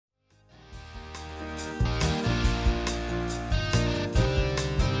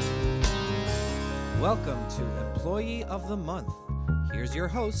Welcome to Employee of the Month. Here's your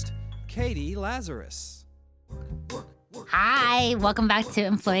host, Katie Lazarus. Hi, welcome back to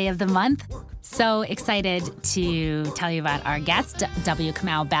Employee of the Month. So excited to tell you about our guest, W.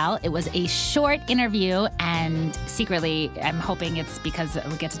 Kamau Bell. It was a short interview, and secretly, I'm hoping it's because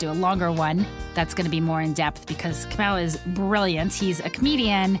we get to do a longer one that's going to be more in depth, because Kamau is brilliant. He's a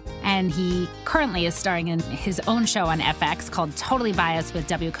comedian, and he currently is starring in his own show on FX called Totally Biased with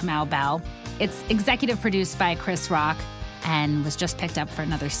W. Kamau Bell. It's executive produced by Chris Rock and was just picked up for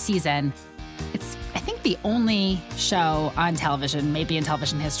another season. It's, I think, the only show on television, maybe in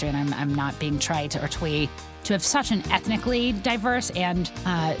television history, and I'm not being trite or twee, to have such an ethnically diverse and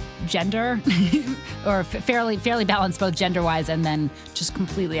gender, or fairly balanced both gender-wise and then just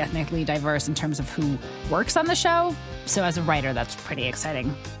completely ethnically diverse in terms of who works on the show. So as a writer, that's pretty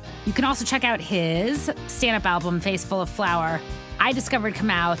exciting. You can also check out his stand-up album, Face Full of Flour. I discovered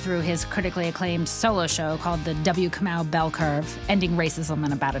Kamau through his critically acclaimed solo show called The W. Kamau Bell Curve, Ending Racism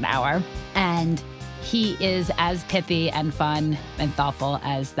in About an Hour. And he is as pithy and fun and thoughtful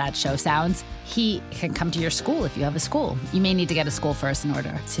as that show sounds. He can come to your school if you have a school. You may need to get a school first in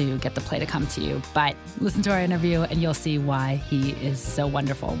order to get the play to come to you. But listen to our interview and you'll see why he is so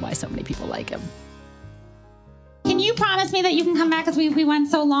wonderful and why so many people like him. Can you promise me that you can come back, because we went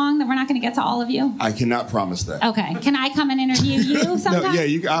so long that we're not going to get to all of you? I cannot promise that. Okay. Can I come and interview you sometime? No,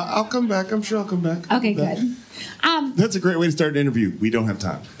 yeah, I'll come back. I'm sure I'll come back. Okay, good. That's a great way to start an interview. We don't have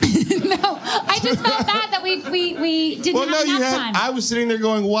time. No, I just felt bad that we didn't have enough time. I was sitting there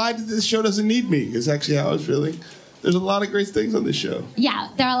going, why did this show doesn't need me? Is actually how I was feeling. There's a lot of great things on this show. Yeah,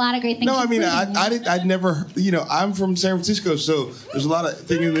 there are a lot of great things. No, I mean, I'd never, I'm from San Francisco, so there's a lot of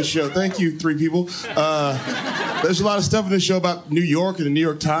things in this show. Thank you, three people. There's a lot of stuff in this show about New York and the New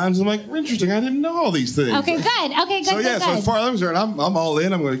York Times. I'm like, interesting. I didn't know all these things. Okay, good. So as far as I'm concerned, I'm all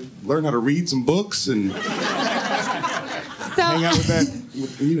in. I'm going to learn how to read some books and hang out with that,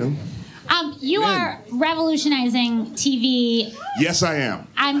 You are revolutionizing TV. Yes, I am.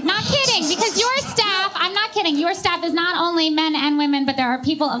 I'm not kidding, because your staff is not only men and women, but there are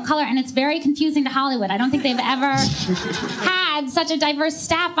people of color, and it's very confusing to Hollywood. I don't think they've ever had such a diverse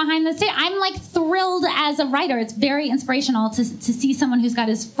staff behind the scenes. I'm like thrilled as a writer. It's very inspirational to see someone who's got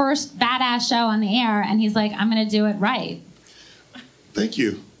his first badass show on the air, and he's like, I'm going to do it right. Thank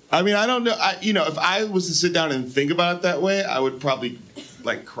you. I mean, I don't know. If I was to sit down and think about it that way, I would probably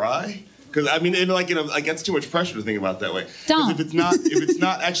cry. Because that's too much pressure to think about that way. Don't. If it's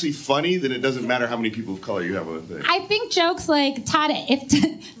not actually funny, then it doesn't matter how many people of color you have on the thing. I think jokes like Todd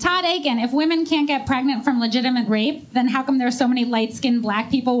Aiken, if women can't get pregnant from legitimate rape, then how come there's so many light-skinned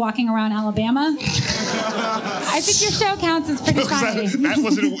black people walking around Alabama? I think your show counts as pretty funny. That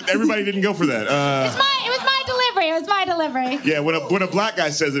wasn't. Everybody didn't go for that. It was my delivery. Yeah, when a black guy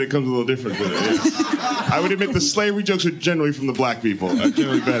says it comes a little different. I would admit the slavery jokes are generally from the black people.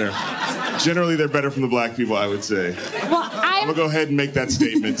 Generally better. Generally, they're better from the black people, I would say. Well, I'm going to go ahead and make that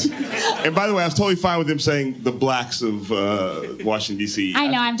statement. And by the way, I was totally fine with him saying the blacks of Washington, D.C. I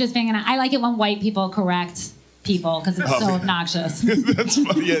know, I'm just being I like it when white people correct people, because it's so obnoxious. That's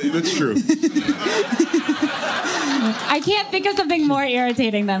funny. Yeah, that's true. I can't think of something more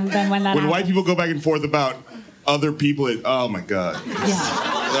irritating than when that happens. When white people go back and forth about other people, oh, my God.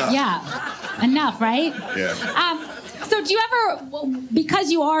 Yeah. Enough, right? Yeah. So do you ever,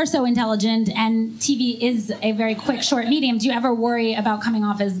 because you are so intelligent and TV is a very quick, short medium, do you ever worry about coming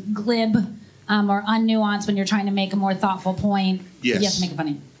off as glib or unnuanced when you're trying to make a more thoughtful point? Yes. You have to make it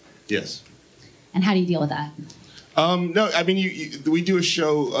funny? Yes. And how do you deal with that? No, I mean, we do a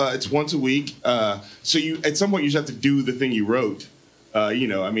show, it's once a week, so at some point you just have to do the thing you wrote.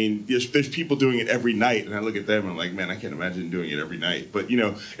 There's people doing it every night, and I look at them and I'm like, man, I can't imagine doing it every night. But,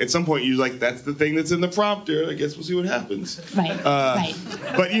 at some point you're like, that's the thing that's in the prompter. I guess we'll see what happens. Right.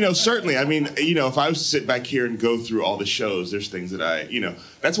 But, certainly, I mean, if I was to sit back here and go through all the shows, there's things that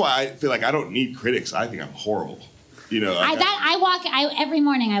that's why I feel like I don't need critics. I think I'm horrible. Every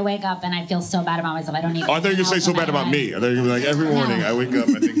morning I wake up and I feel so bad about myself. I don't need. Oh, I thought you were going to say so bad about me. I thought you were going to be like, every morning I wake up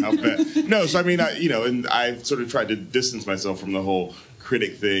and I think how bad. No, so I mean, and I've sort of tried to distance myself from the whole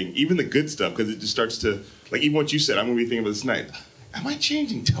critic thing, even the good stuff, because it just starts to, even what you said, I'm going to be thinking about this tonight. Am I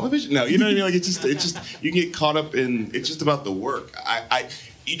changing television? No, you know what I mean? Like, it's just, you can get caught up in, it's just about the work.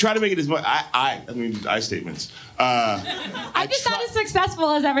 You try to make it as much, I statements. I'm just not as successful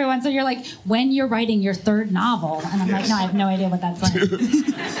as everyone, so you're like, when you're writing your third novel, and I'm like, no, I have no idea what that's like.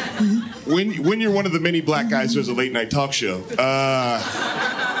 When you're one of the many black guys who has a late night talk show, I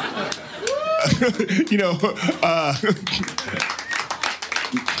didn't know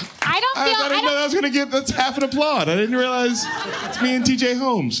that was going to get, that's half an applaud. I didn't realize it's me and TJ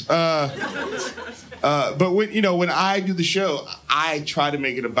Holmes. But when I do the show, I try to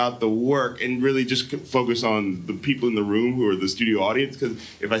make it about the work and really just focus on the people in the room who are the studio audience. Because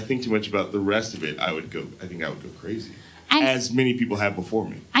if I think too much about the rest of it, I think I would go crazy. And as many people have before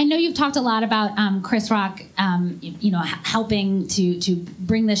me. I know you've talked a lot about Chris Rock, helping to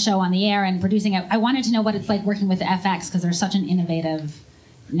bring the show on the air and producing it. I wanted to know what it's like working with FX because they're such an innovative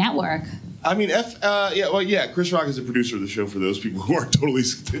network. I mean, Chris Rock is the producer of the show for those people who aren't totally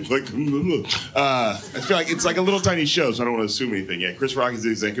like. I feel like it's like a little tiny show, so I don't want to assume anything. Yeah, Chris Rock is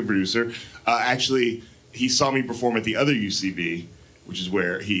the executive producer. Actually, he saw me perform at the other UCB, which is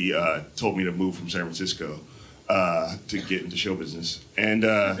where he told me to move from San Francisco. To get into show business.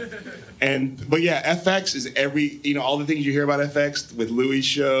 But yeah, FX is all the things you hear about FX with Louis'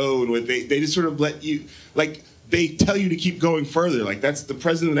 show and what they just sort of let you, like, they tell you to keep going further. Like, that's the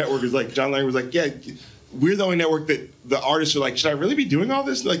president of the network is like, John Lang was like, yeah, we're the only network that the artists are like, should I really be doing all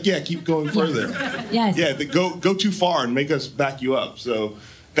this? Like, yeah, keep going further. Yes. Yeah, go too far and make us back you up. So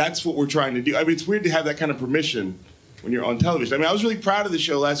that's what we're trying to do. I mean, it's weird to have that kind of permission when you're on television. I mean, I was really proud of the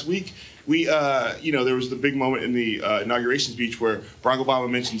show last week. We, there was the big moment in the inauguration speech where Barack Obama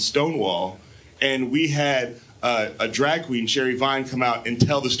mentioned Stonewall, and we had a drag queen, Sherry Vine, come out and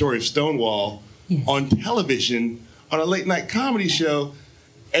tell the story of Stonewall on television on a late night comedy show,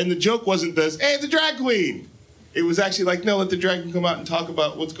 and the joke wasn't this, hey, the drag queen. It was actually like, no, let the drag queen come out and talk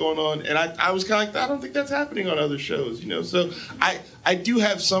about what's going on. And I was kind of like, I don't think that's happening on other shows, So I do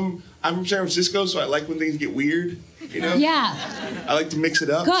have some. I'm from San Francisco, so I like when things get weird. Yeah. I like to mix it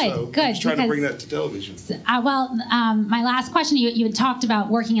up. Good. I'm just trying to bring that to television. My last question, you had talked about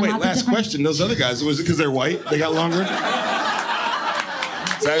working in lots of different... Wait, last question. Those other guys, was it because they're white? They got longer? Is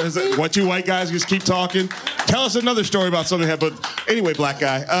that what you white guys just keep talking? Tell us another story about something that happened. Anyway, black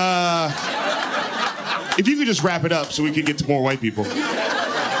guy. If you could just wrap it up so we could get to more white people.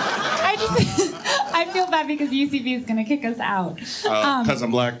 I feel bad because UCB is going to kick us out. Because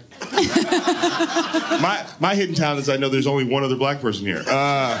I'm black. My hidden talent is I know there's only one other black person here.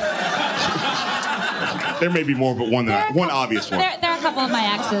 There may be more, but one obvious one. There are a couple of my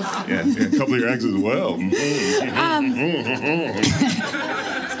exes. Yeah, a couple of your exes as well.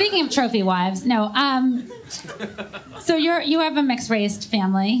 Speaking of trophy wives, no. So you have a mixed race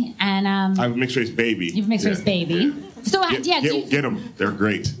family, and I have a mixed race baby. You have a mixed race baby. So get them. They're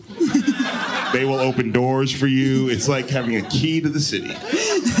great. They will open doors for you. It's like having a key to the city.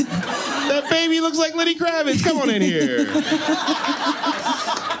 That baby looks like Lenny Kravitz. Come on in here.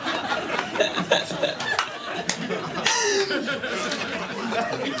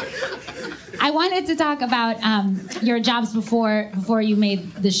 I wanted to talk about your jobs before you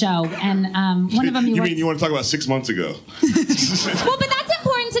made the show, and one of them you mean you want to talk about 6 months ago? Well, but that's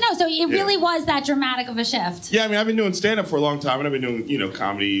important to know. So it really was that dramatic of a shift. Yeah, I mean, I've been doing stand-up for a long time, and I've been doing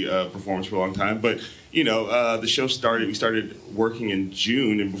comedy performance for a long time. But the show started. We started working in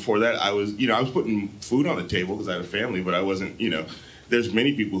June, and before that, I was putting food on the table because I had a family, but I wasn't. There's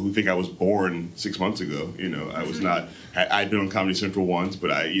many people who think I was born 6 months ago. I was not. I'd been on Comedy Central once,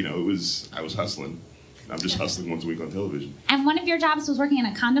 but I was hustling. I'm just hustling once a week on television. And one of your jobs was working in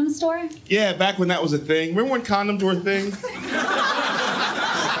a condom store? Yeah, back when that was a thing. Remember when condoms were a thing?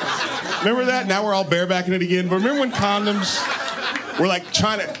 Remember that? Now we're all barebacking it again. But remember when condoms were like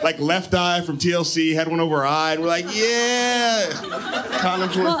trying to, like Left Eye from TLC had one over our eye, and we're like, yeah,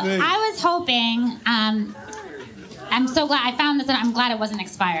 condoms were a thing. I was hoping. I'm so glad I found this, and I'm glad it wasn't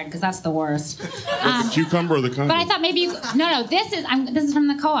expired because that's the worst. The cucumber or the condom? But I thought maybe no. This is from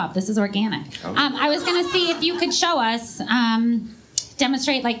the co-op. This is organic. Okay. I was gonna see if you could show us,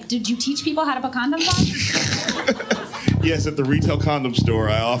 demonstrate. Like, did you teach people how to put condoms on? Yes, at the retail condom store,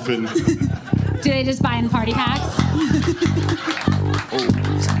 I often. Do they just buy in party packs?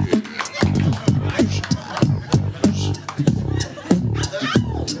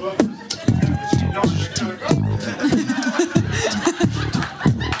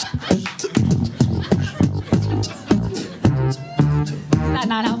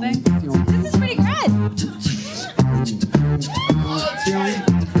 Not helping? This is pretty good.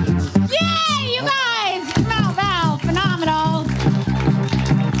 Yay, you guys! Camel Bell, phenomenal.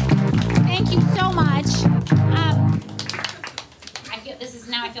 Thank you so much.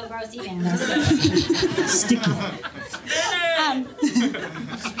 I feel gross eating this. Sticky. All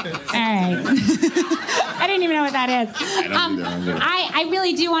right. I didn't even know what that is. I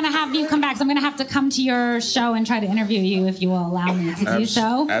really do want to have you come back, so I'm going to have to come to your show and try to interview you if you will allow me to do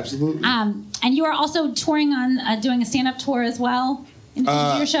so. Absolutely. And you are also touring on doing a stand-up tour as well. In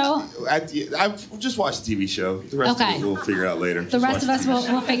your show? I've just watched the TV show. The rest of it we'll figure out later. The rest of us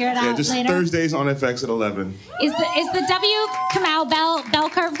will figure it out later. Just Thursdays on FX at 11. Is the W. Kamau bell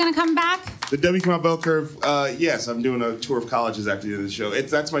curve going to come back? The W. Kamau Bell Curve, yes, I'm doing a tour of colleges after the end of the show.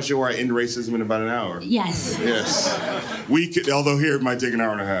 That's my show where I end racism in about an hour. Yes. Yes. Although here it might take an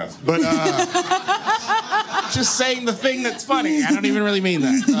hour and a half. But just saying the thing that's funny. I don't even really mean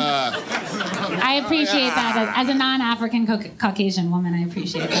that. I appreciate that. As a non-African Caucasian woman, I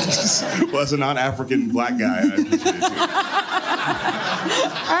appreciate that. Well, as a non-African black guy, I appreciate it too.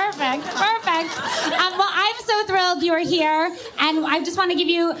 Perfect. Well, I'm so thrilled you're here, and I just want to give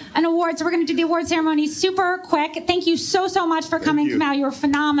you an award. So we're going to do the award ceremony super quick. Thank you so much for coming, Kamau. You were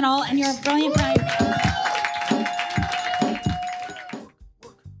phenomenal, and you're a brilliant guy.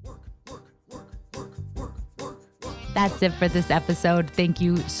 That's it for this episode. Thank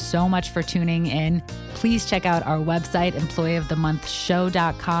you so much for tuning in. Please check out our website,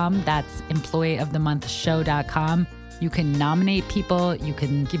 employeeofthemonthshow.com. That's employeeofthemonthshow.com. You can nominate people. You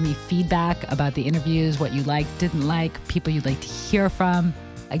can give me feedback about the interviews, what you liked, didn't like, people you'd like to hear from.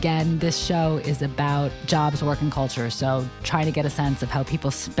 Again, this show is about jobs, work, and culture. So try to get a sense of how people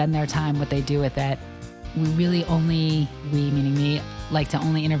spend their time, what they do with it. We really we meaning me, like to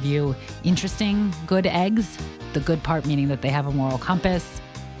only interview interesting, good eggs. The good part meaning that they have a moral compass.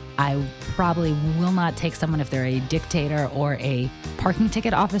 I probably will not take someone if they're a dictator or a parking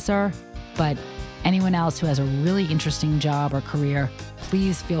ticket officer, but anyone else who has a really interesting job or career,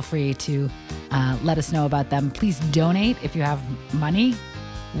 please feel free to let us know about them. Please donate if you have money.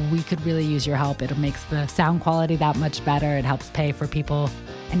 We could really use your help. It makes the sound quality that much better. It helps pay for people.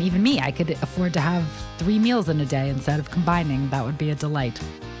 And even me, I could afford to have 3 meals in a day instead of combining. That would be a delight.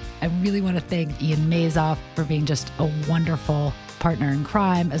 I really want to thank Ian Mazoff for being just a wonderful partner in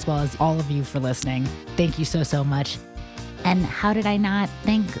crime, as well as all of you for listening. Thank you so much. And how did I not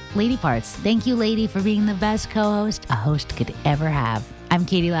thank Lady Parts? Thank you, Lady, for being the best co-host a host could ever have. I'm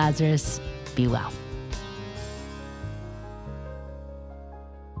Katie Lazarus. Be well.